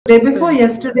Day before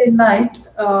yesterday night,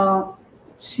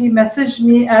 she messaged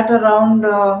me at around,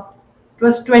 it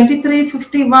was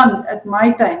 23:51 at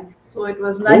my time. So it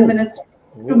was 9 minutes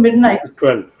to midnight.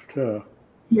 12.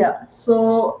 Yeah,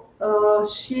 so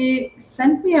she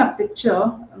sent me a picture,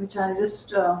 which I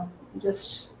just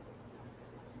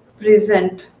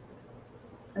present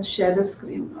and share the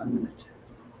screen 1 minute.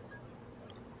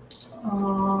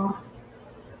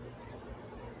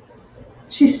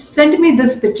 She sent me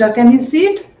this picture. Can you see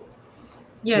it?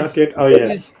 Yes. Not yet. Oh,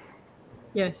 yes.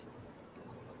 Yes.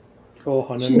 Oh,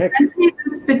 on the She neck. sent me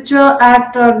this picture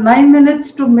at 9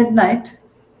 minutes to midnight.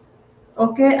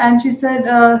 Okay, and she said,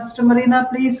 Sister Marina,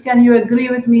 please can you agree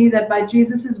with me that by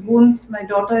Jesus' wounds, my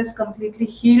daughter is completely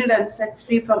healed and set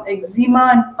free from eczema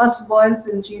and pus boils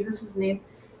in Jesus' name.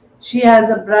 She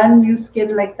has a brand new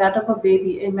skin like that of a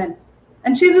baby. Amen.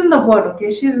 And she's in the Word,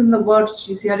 okay? She's in the Word.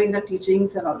 She's hearing the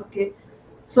teachings and all, okay?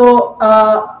 So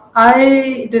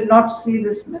I did not see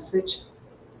this message.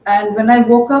 And when I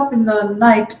woke up in the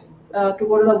night to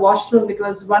go to the washroom, it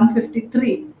was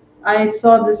 1:53. I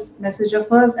saw this message of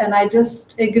hers and I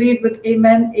just agreed with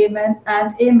amen, amen,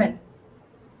 and amen.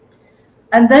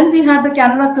 And then we had the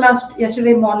Canada class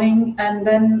yesterday morning, and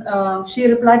then she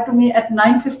replied to me at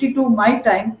 9:52 my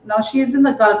time. Now she is in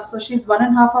the Gulf, so she's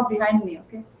 1.5 hours behind me.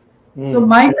 Okay, so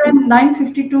my time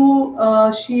 9:52.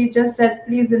 She just said,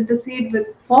 "Please intercede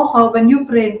for her when you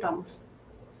pray in tongues."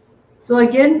 So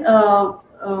again,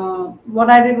 what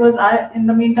I did was, in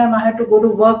the meantime, I had to go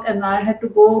to work and I had to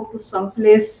go to some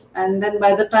place. And then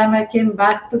by the time I came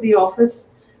back to the office,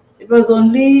 it was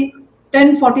only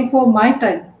 10:44 my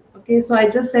time. Okay, so I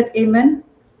just said amen.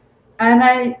 And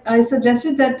I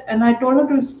suggested that, and I told her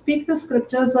to speak the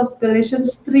scriptures of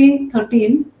Galatians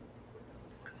 3:13.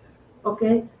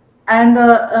 Okay, and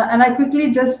I quickly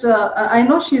just I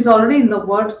know she's already in the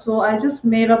Word, so I just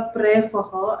made a prayer for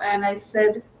her, and I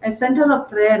sent her a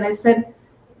prayer, and I said,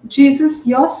 Jesus,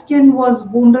 your skin was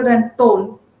wounded and torn.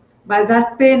 By that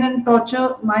pain and torture,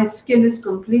 my skin is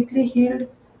completely healed.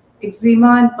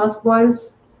 Eczema and pus boils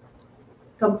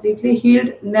completely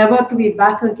healed, never to be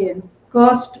back again.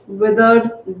 Cursed, withered,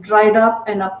 dried up,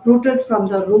 and uprooted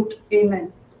from the root. Amen.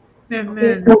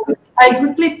 Amen. Okay. I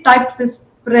quickly typed this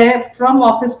prayer from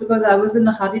office because I was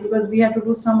in a hurry because we had to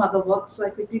do some other work. So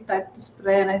I quickly typed this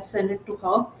prayer and I sent it to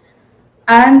her.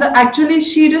 And actually,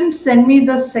 she didn't send me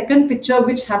the second picture,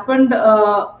 which happened,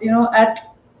 at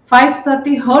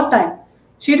 5:30 her time.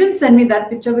 She didn't send me that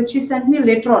picture, which she sent me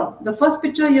later on. The first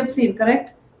picture you have seen,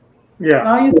 correct? Yeah.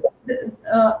 Now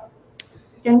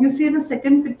can you see the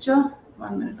second picture?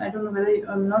 1 minute. I don't know whether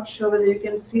I'm not sure whether you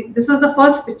can see. This was the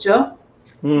first picture.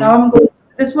 Now I'm going.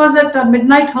 This was at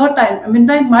midnight her time,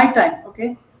 midnight my time. Okay.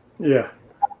 Yeah.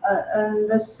 And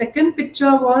the second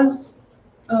picture was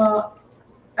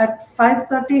at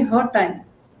 5:30 her time.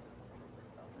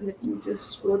 Let me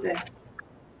just go there.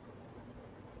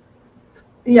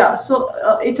 Yeah. So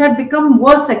it had become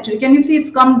worse actually. Can you see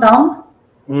it's come down?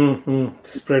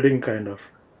 Spreading kind of.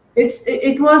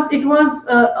 It was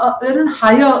a little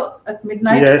higher at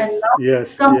midnight, Yes, and now yes,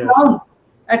 it's come yes. down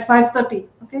at 5:30.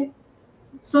 Okay.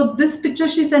 So this picture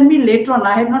she sent me later on.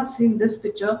 I had not seen this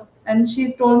picture, and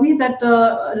she told me that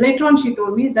later on she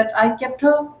told me that I kept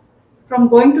her from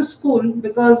going to school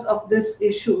because of this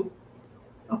issue.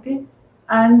 Okay,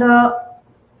 and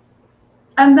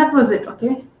that was it.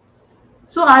 Okay,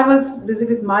 so I was busy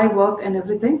with my work and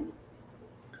everything.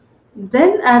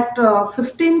 Then at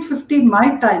 15:50 my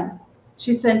time,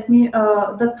 she sent me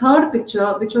the third picture,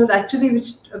 which was actually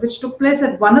which took place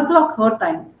at 1 o'clock her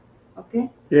time. Okay.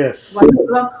 Yes. 1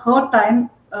 o'clock her time.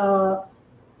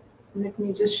 Let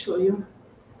me just show you.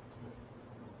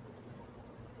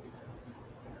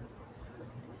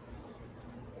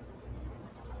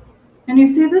 Can you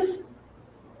see this?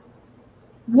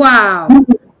 Wow.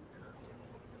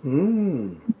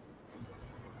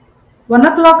 1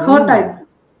 o'clock her time.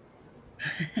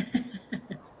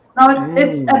 Now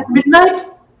it's at midnight.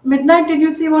 Midnight, did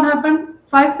you see what happened?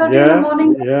 5:30 in the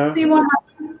morning. Yeah. See what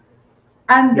happened?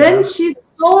 And then she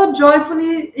so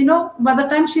joyfully, by the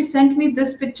time she sent me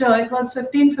this picture, it was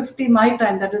 15:50 my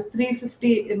time. That is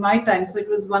 3:50 in my time. So it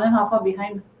was 1.5 hours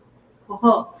behind for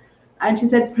her. And she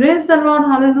said, praise the Lord,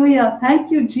 hallelujah.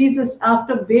 Thank you, Jesus.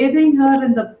 After bathing her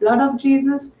in the blood of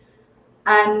Jesus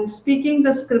and speaking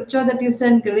the scripture that you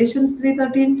sent, Galatians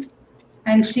 3:13,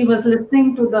 and she was listening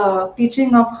to the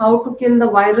teaching of how to kill the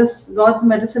virus, God's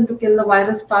medicine to kill the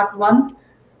virus, part 1,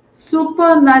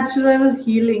 supernatural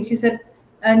healing. She said,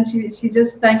 and she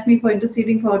just thanked me for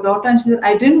interceding for her daughter. And she said,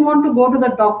 I didn't want to go to the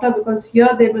doctor because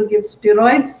here they will give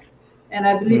steroids. And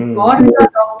I believe God is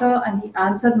our doctor and he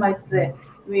answered my prayer.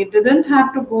 We didn't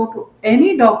have to go to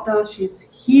any doctor. She's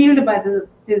healed by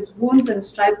his wounds and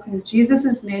stripes in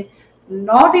Jesus' name.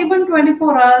 Not even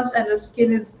 24 hours, and her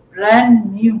skin is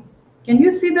brand new. Can you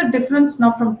see the difference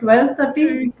now from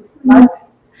 12:30 to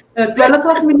 12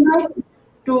 o'clock midnight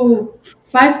to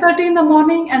 5:30 in the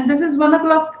morning, and this is 1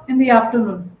 o'clock in the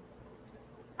afternoon.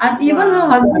 And even her Wow.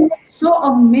 husband was so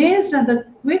amazed at the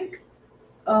quick,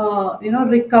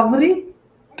 recovery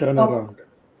Turn of. around.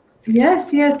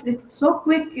 Yes, yes, it's so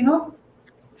quick,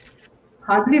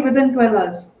 hardly within 12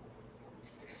 hours.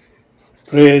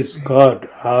 Praise God.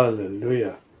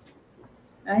 Hallelujah.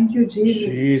 Thank you,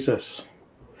 Jesus. Jesus.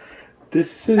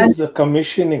 This And is the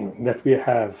commissioning that we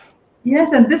have.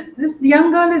 yes, and this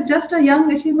young girl is just a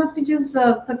young, she must be just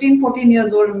 13, 14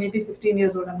 years old, maybe 15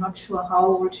 years old. I'm not sure how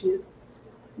old she is.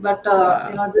 But,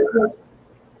 Wow. this was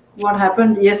what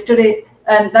happened yesterday.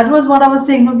 And that was what I was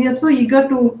saying. We are so eager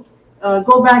to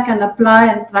go back and apply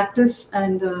and practice.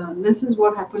 And this is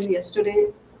what happened yesterday.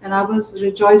 And I was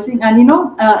rejoicing. And,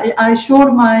 I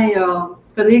showed my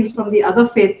colleagues from the other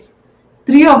faiths,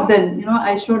 three of them,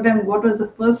 I showed them what was the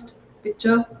first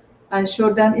picture. I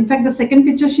showed them. In fact, the second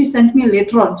picture she sent me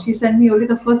later on. She sent me only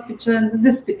the first picture and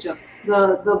this picture.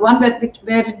 The one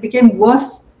where it became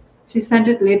worse, she sent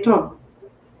it later on.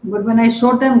 But when I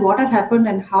showed them what had happened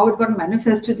and how it got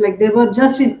manifested, like they were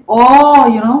just in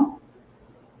awe.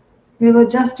 They were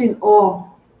just in awe.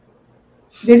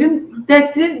 They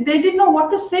didn't know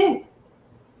what to say.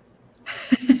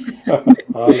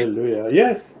 Hallelujah.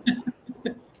 Yes.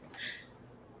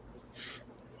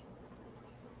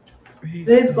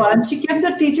 Praise God. And she kept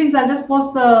the teachings. I'll just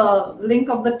post the link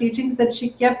of the teachings that she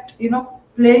kept,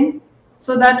 playing,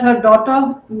 so that her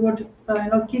daughter would,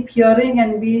 keep hearing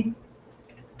and be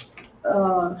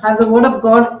have the word of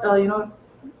God,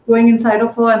 going inside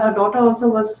of her. And her daughter also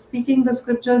was speaking the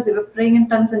scriptures. They were praying in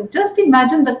tongues. And just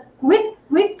imagine the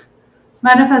quick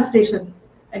manifestation.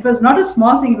 It was not a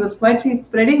small thing. It was quite, it's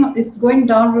spreading, it's going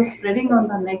down, it was spreading on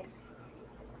the neck.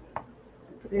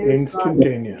 Praise God.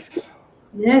 Instantaneous.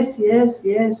 Yes, yes,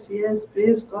 yes, yes.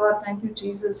 Praise God. Thank you,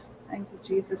 Jesus. Thank you,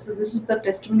 Jesus. So this is the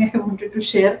testimony I wanted to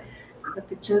share. The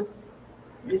pictures.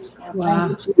 Praise God. Wow. Thank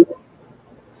you, Jesus.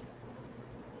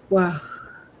 Wow.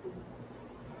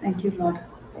 Thank you, Lord.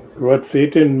 What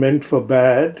Satan meant for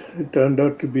bad, it turned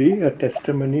out to be a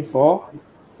testimony for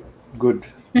good.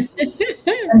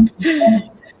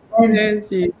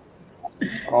 Yes, yes.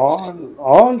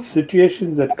 All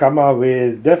situations that come our way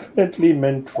is definitely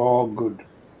meant for good.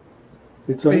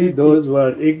 It's only Praise those who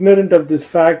are ignorant of this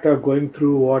fact are going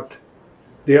through what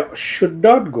they should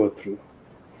not go through.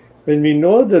 When we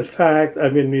know the fact,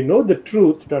 when we know the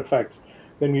truth, not facts,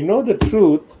 when we know the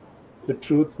truth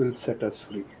will set us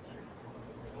free.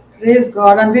 Praise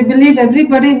God. And we believe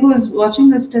everybody who is watching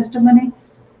this testimony,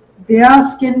 their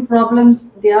skin problems,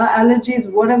 their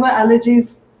allergies, whatever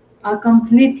allergies, are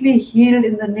completely healed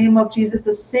in the name of Jesus.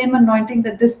 The same anointing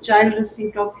that this child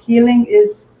received of healing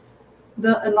is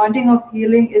the anointing of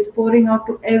healing is pouring out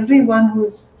to everyone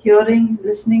who's hearing,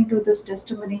 listening to this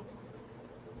testimony.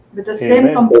 With the same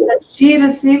Amen. comfort that she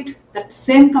received, that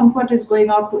same comfort is going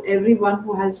out to everyone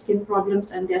who has skin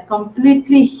problems, and they are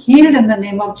completely healed in the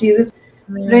name of Jesus.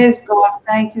 Amen. Praise God.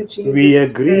 Thank you, Jesus. We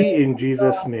agree in Praise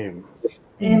Jesus' God. name.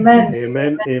 Amen.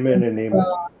 Amen, amen, and amen.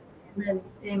 Amen.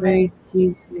 Amen. Praise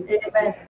Jesus. Amen.